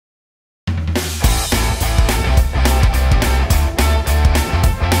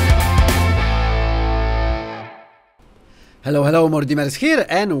Hello, Mordimer here,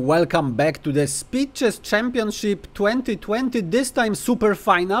 and welcome back to the Speed Chess Championship 2020, this time super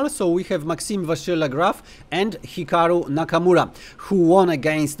final. So we have Maxime vachier-lagrave and Hikaru Nakamura, who won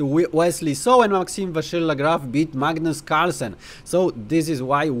against Wesley So, and Maxime vachier-lagrave beat Magnus Carlsen. So this is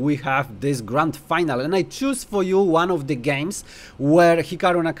why we have this grand final, and I choose for you one of the games where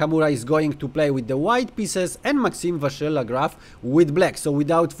Hikaru Nakamura is going to play with the white pieces and Maxime vachier-lagrave with black. So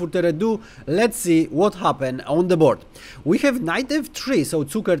without further ado, let's see what happened on the board. We have knight f3, so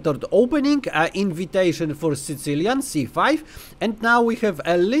Zukertort opening, invitation for Sicilian, c5, and now we have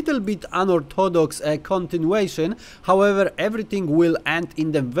a little bit unorthodox continuation. However, everything will end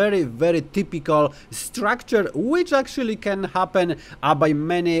in the very typical structure, which actually can happen by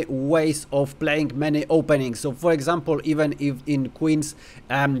many ways of playing many openings. So for example, even if in Queen's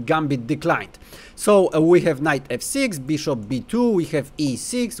Gambit declined. So we have knight f6, bishop b2, we have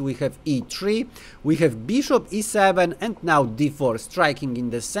e6, we have e3, we have bishop e7, and now d4 striking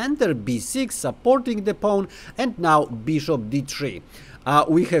in the center, b6 supporting the pawn, and now bishop d3.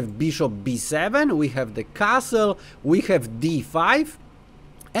 We have bishop b7, we have the castle, we have d5,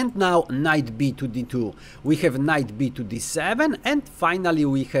 and now knight b to d2, we have knight b to d7, and finally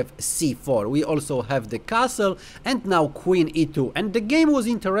we have c4. We also have the castle, and now queen e2. And the game was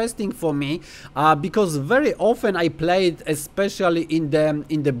interesting for me because very often I played, especially in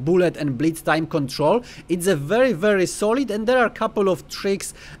the bullet and blitz time control. It's a very solid, and there are a couple of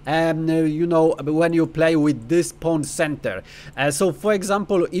tricks you know, when you play with this pawn center. So for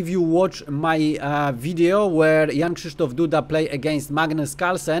example, if you watch my video where Jan Krzysztof Duda played against Magnus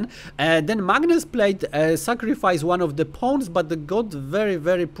Carlsen, then Magnus played sacrifice one of the pawns, but got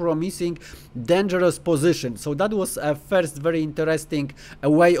very promising dangerous position. So that was a first very interesting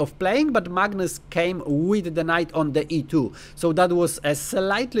way of playing, but Magnus came with the knight on the e2, so that was a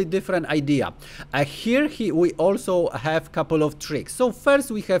slightly different idea. Here we also have a couple of tricks. So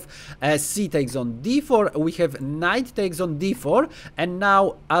first we have c takes on d4, we have knight takes on d4, and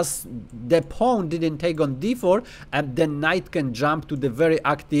now as the pawn didn't take on d4, the knight can jump to the very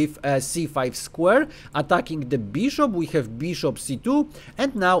active c5 square, attacking the bishop. We have bishop c2,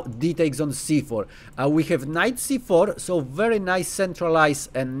 and now d takes on c4. We have knight c4, so very nice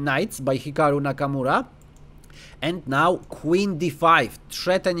centralized knights by Hikaru Nakamura. And now queen d5,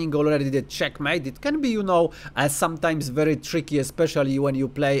 threatening already the checkmate. It can be, you know, sometimes very tricky, especially when you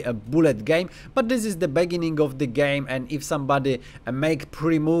play a bullet game, but this is the beginning of the game, and if somebody make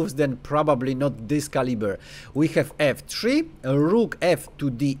pre-moves, then probably not this caliber. We have f3, rook f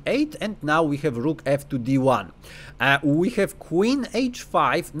to d8, and now we have rook f to d1. We have queen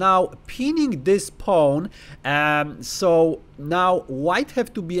h5, now pinning this pawn, so now white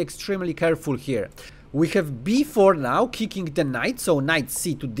have to be extremely careful here. We have b4 now, kicking the knight, so knight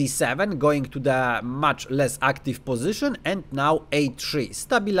c to d7, going to the much less active position, and now a3,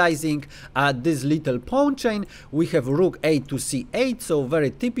 stabilizing this little pawn chain. We have rook a to c8, so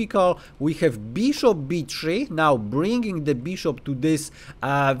very typical. We have bishop b3, now bringing the bishop to this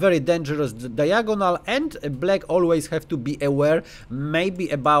very dangerous diagonal, and black always have to be aware, maybe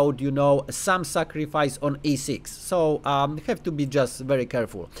about, you know, some sacrifice on e6, so have to be just very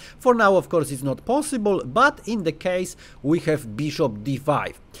careful. For now, of course, it's not possible, but in the case we have bishop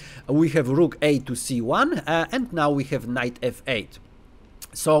d5, we have rook a to c1, and now we have knight f8.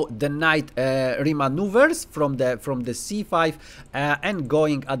 So the knight remaneuvers from the c5 and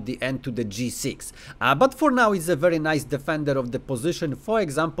going at the end to the g6. But for now, it's a very nice defender of the position. For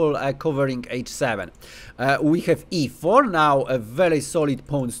example, covering h7. We have e4 now, a very solid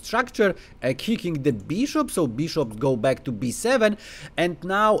pawn structure, kicking the bishop. So bishops go back to b7, and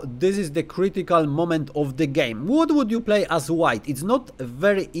now this is the critical moment of the game. What would you play as white? It's not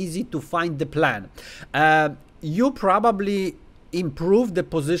very easy to find the plan. You probably improve the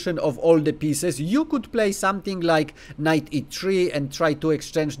position of all the pieces. You could play something like knight e3 and try to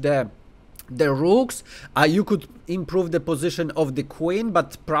exchange the rooks. You could improve the position of the queen,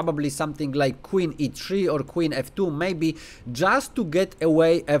 but probably something like queen e3 or queen f2, maybe, just to get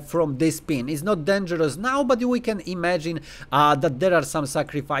away from this pin. It's not dangerous now, but we can imagine that there are some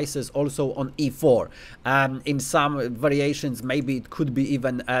sacrifices also on e4. In some variations, maybe it could be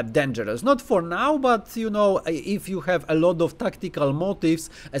even dangerous. Not for now, but you know, if you have a lot of tactical motives,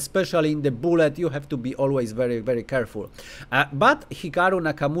 especially in the bullet, you have to be always very careful. But Hikaru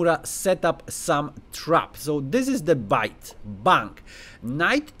Nakamura set up some trap. So this is is the bite. Bang.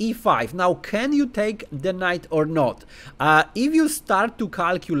 Knight e5. Now, can you take the knight or not? If you start to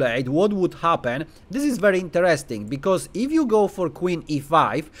calculate what would happen, this is very interesting, because if you go for queen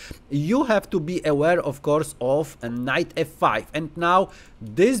e5, you have to be aware, of course, of a knight f5. And now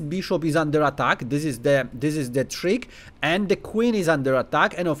this bishop is under attack. This is the trick, and the queen is under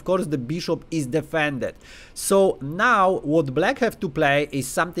attack, and of course the bishop is defended. So now what black have to play is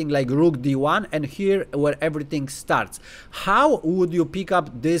something like rook d1, and here where everything starts. How would you pick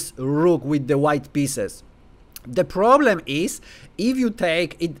up this rook with the white pieces? The problem is, if you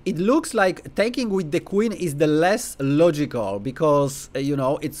take it, it looks like taking with the queen is the less logical, because you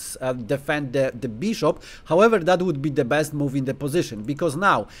know, it's defend the bishop. However, that would be the best move in the position, because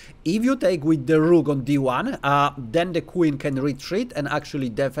now if you take with the rook on d1, then the queen can retreat and actually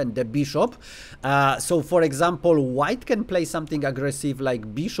defend the bishop. So for example, white can play something aggressive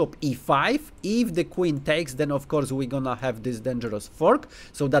like bishop e5. If the queen takes, then of course we're gonna have this dangerous fork.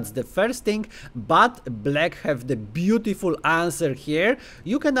 So that's the first thing. But black have the beautiful answer here.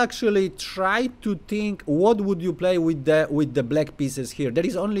 You can actually try to think what would you play with the black pieces here. There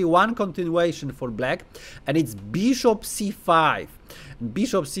is only one continuation for black, and it's bishop c5.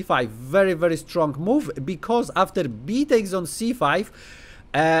 Bishop c5, very, very strong move, because after b takes on c5,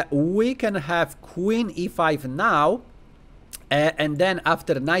 we can have queen e5 now. And then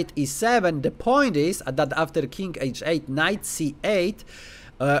after knight e7, the point is that after king h8, knight c8,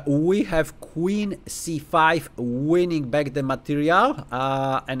 we have queen c5 winning back the material,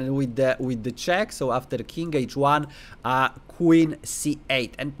 and with the check. So after king h1, queen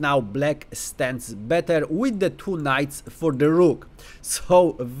c8, and now black stands better with the two knights for the rook.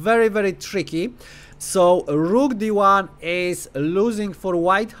 So very, very tricky. So rook d1 is losing for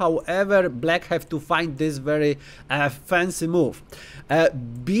white. However, black have to find this very fancy move.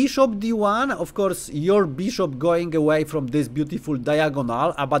 Bishop d1, of course, your bishop going away from this beautiful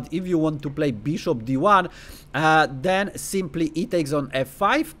diagonal. But if you want to play bishop d1, then simply e takes on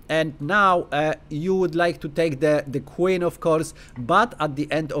f5. And now you would like to take the queen, of course. But at the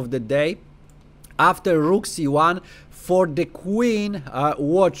end of the day, after rook c1, for the queen,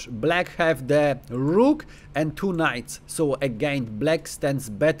 watch, black have the rook and two knights. So again, black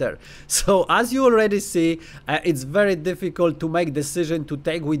stands better. So as you already see, it's very difficult to make decision to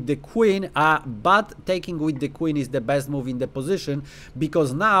take with the queen, but taking with the queen is the best move in the position,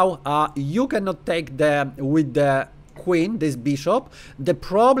 because now you cannot take with the queen, this bishop. The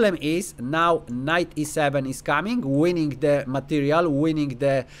problem is now knight e7 is coming, winning the material, winning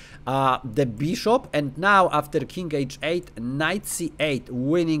the bishop, and now after king h8, knight c8,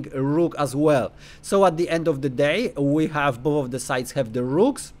 winning rook as well. So at the end of the day, we have both of the sides have the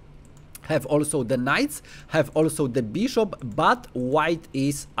rooks, have also the knights, have also the bishop, but white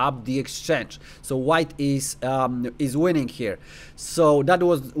is up the exchange. So white is winning here. So that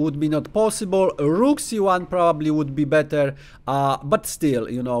would be not possible. Rook c1 probably would be better, but still,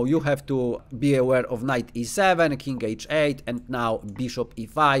 you know, you have to be aware of knight e7, king h8, and now bishop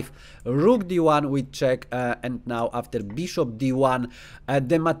e5, rook d1 with check, and now after bishop d1,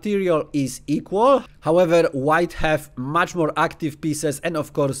 the material is equal. However, white have much more active pieces, and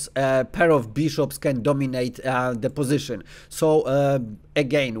of course, pair of bishops can dominate the position. So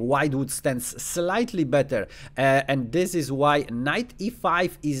again, white would stand slightly better, and this is why knight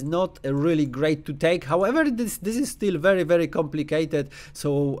e5 is not really great to take. However, this is still very, very complicated.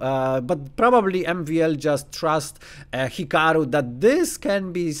 So but probably MVL just trust Hikaru that this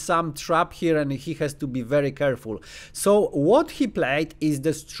can be some trap here, and he has to be very careful. So what he played is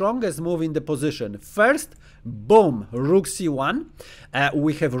the strongest move in the position. First, boom, rook c1,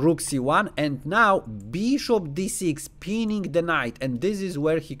 we have rook c1, and now bishop d6, pinning the knight, and this is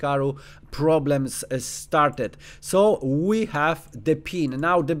where Hikaru problems started. So we have the pin.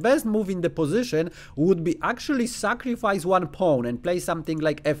 Now the best move in the position would be actually sacrifice one pawn and play something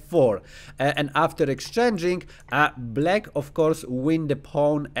like f4, and after exchanging, black of course win the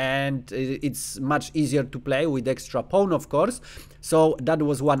pawn, and it's much easier to play with extra pawn, of course. So that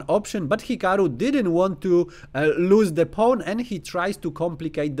was one option, but Hikaru didn't want to lose the pawn, and he tries to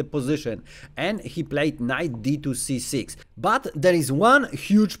complicate the position, and he played knight d2 c6. But there is one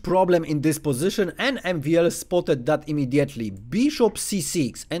huge problem in this position, and MVL spotted that immediately. Bishop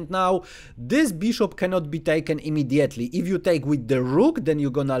c6, and now this bishop cannot be taken immediately. If you take with the rook, then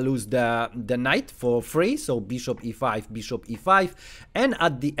you're gonna lose the knight for free. So bishop e5, and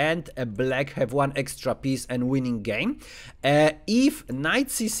at the end black have one extra piece and winning game. If knight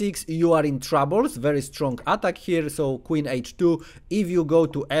c6, you are in troubles, very strong could attack here. So queen h2, if you go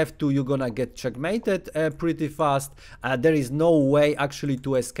to f2, you're gonna get checkmated pretty fast. There is no way actually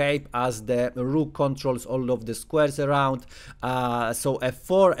to escape, as the rook controls all of the squares around. So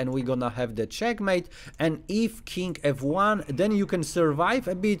f4, and we're gonna have the checkmate. And if king f1, then you can survive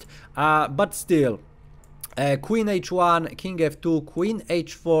a bit, but still. Queen h1, king f2, queen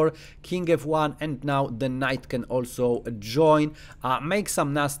h4, king f1, and now the knight can also join, make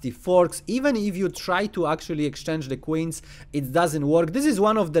some nasty forks. Even if you try to actually exchange the queens, it doesn't work. This is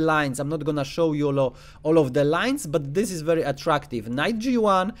one of the lines. I'm not gonna show you all of the lines, but this is very attractive. Knight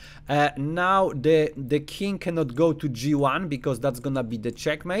g1, now the king cannot go to g1 because that's gonna be the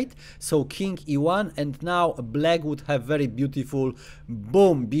checkmate. So king e1, and now black would have very beautiful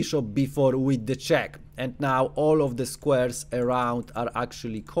boom, bishop b4 with the check. And now all of the squares around are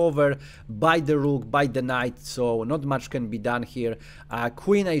actually covered by the rook, by the knight, so not much can be done here.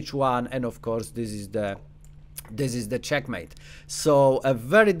 Queen h1, and of course this is the checkmate. So a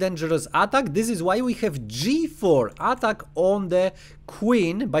very dangerous attack. This is why we have g4 attack on the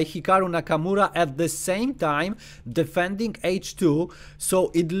queen by Hikaru Nakamura, at the same time defending h2.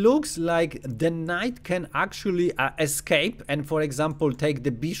 So it looks like the knight can actually escape and, for example, take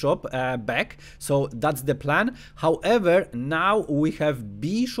the bishop back. So that's the plan. However, now we have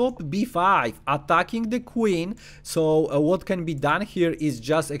bishop b5 attacking the queen. So what can be done here is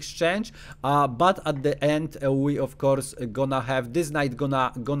just exchange, but at the end we of course gonna have this knight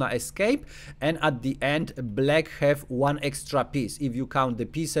gonna escape, and at the end black have one extra piece. If you count the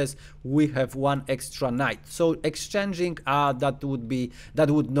pieces, we have one extra knight. So exchanging that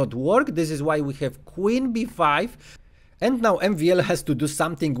would not work. This is why we have queen b5. And now MVL has to do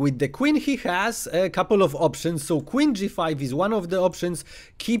something with the queen. He has a couple of options. So queen g5 is one of the options,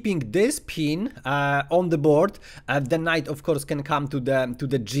 keeping this pin on the board. The knight, of course, can come to the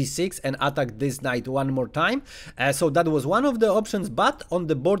g6 and attack this knight one more time. So that was one of the options. But on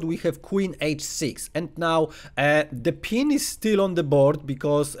the board we have queen h6, and now the pin is still on the board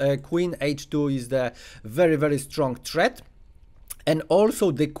because queen h2 is the very strong threat. And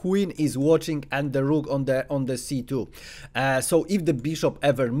also the queen is watching, and the rook on the c2. So if the bishop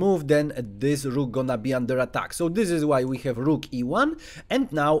ever move, then this rook gonna be under attack. So this is why we have rook e1,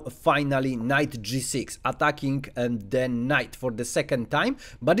 and now finally knight g6 attacking the knight for the second time,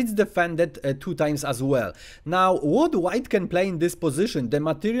 but it's defended 2 times as well. Now what white can play in this position? The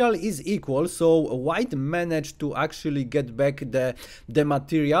material is equal, so white managed to actually get back the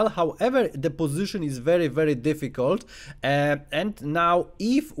material. However, the position is very difficult, and now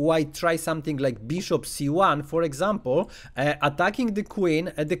if white tries something like bishop c1, for example, attacking the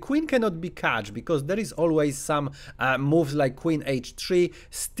queen cannot be catched because there is always some moves like queen h3.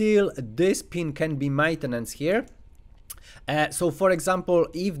 Still, this pin can be maintenance here. So for example,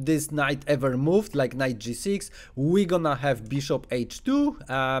 if this knight ever moved like knight g6, we're gonna have bishop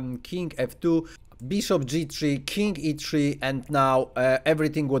h2, king f2, bishop g3, king e3, and now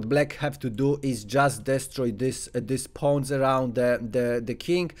everything what black have to do is just destroy this pawns around the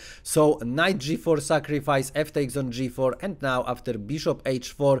king. So knight g4 sacrifice, f takes on g4, and now after bishop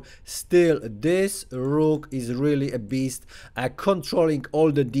h4, still this rook is really a beast, controlling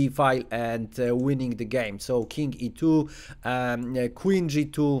all the d file and winning the game. So king e2, queen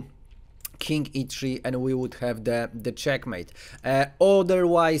g2, king e3, and we would have the checkmate.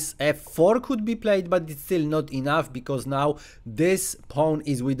 Otherwise f4 could be played, but it's still not enough because now this pawn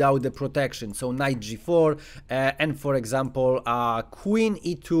is without the protection. So knight g4, and for example queen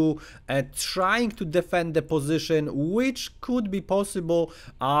e2, trying to defend the position, which could be possible,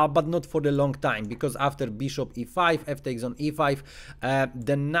 but not for the long time, because after bishop e5, f takes on e5,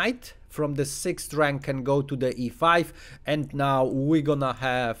 the knight from the 6th rank can go to the e5, and now we're gonna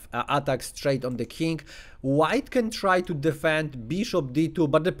have attack straight on the king. White can try to defend bishop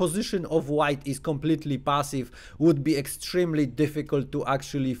d2, but the position of white is completely passive, would be extremely difficult to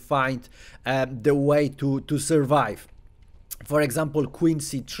actually find the way to survive. For example, queen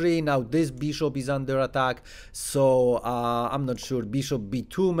c3, now this bishop is under attack, so I'm not sure, bishop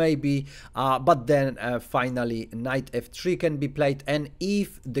b2 maybe, but then finally knight f3 can be played, and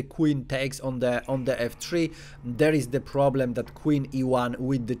if the queen takes on the f3, there is the problem that queen e1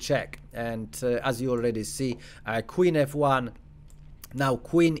 with the check, and as you already see, queen f1, now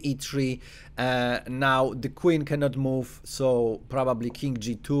queen e3, now the queen cannot move, so probably king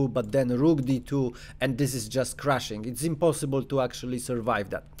g2, but then rook d2, and this is just crashing. It's impossible to actually survive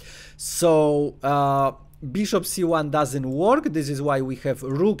that. So bishop c1 doesn't work. This is why we have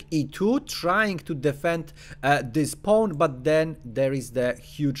rook e2 trying to defend this pawn, but then there is the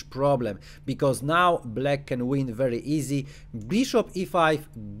huge problem, because now black can win very easy. Bishop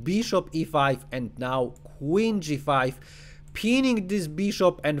e5, and now queen g5, pinning this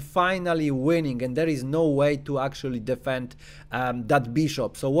bishop and finally winning, and there is no way to actually defend that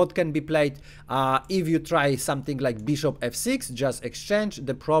bishop. So what can be played? If you try something like bishop f6, just exchange.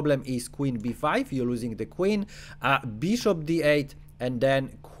 The problem is queen b5, you're losing the queen, bishop d8, and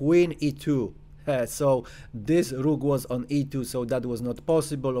then queen e2. So this rook was on e2, so that was not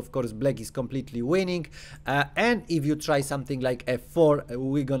possible. Of course, black is completely winning. And if you try something like f4,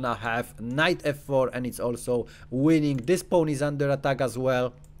 we're gonna have knight f4, and it's also winning. This pawn is under attack as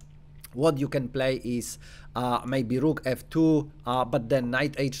well. What you can play is maybe rook f2, but then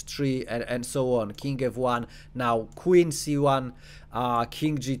knight h3, and so on. King f1, now queen c1,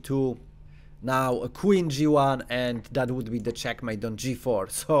 king g2, now queen g1, and that would be the checkmate on g4.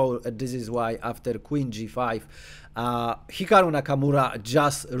 So this is why after queen g5, Hikaru Nakamura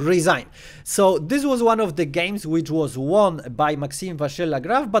just resigned. So this was one of the games which was won by Maxime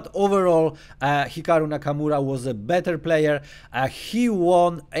vachier-lagrave, but overall Hikaru Nakamura was a better player. He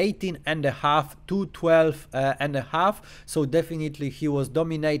won 18.5 to 12.5, so definitely he was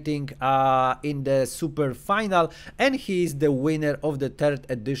dominating in the super final, and he is the winner of the third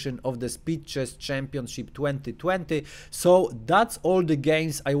edition of the Speed Chess Championship 2020. So that's all the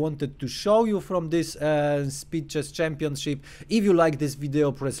games I wanted to show you from this Speed Chess Championship. If you like this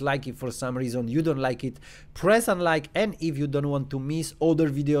video, press like. If for some reason you don't like it, press unlike. And if you don't want to miss other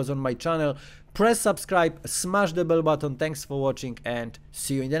videos on my channel, press subscribe, smash the bell button. Thanks for watching, and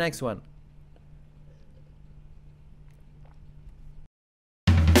see you in the next one.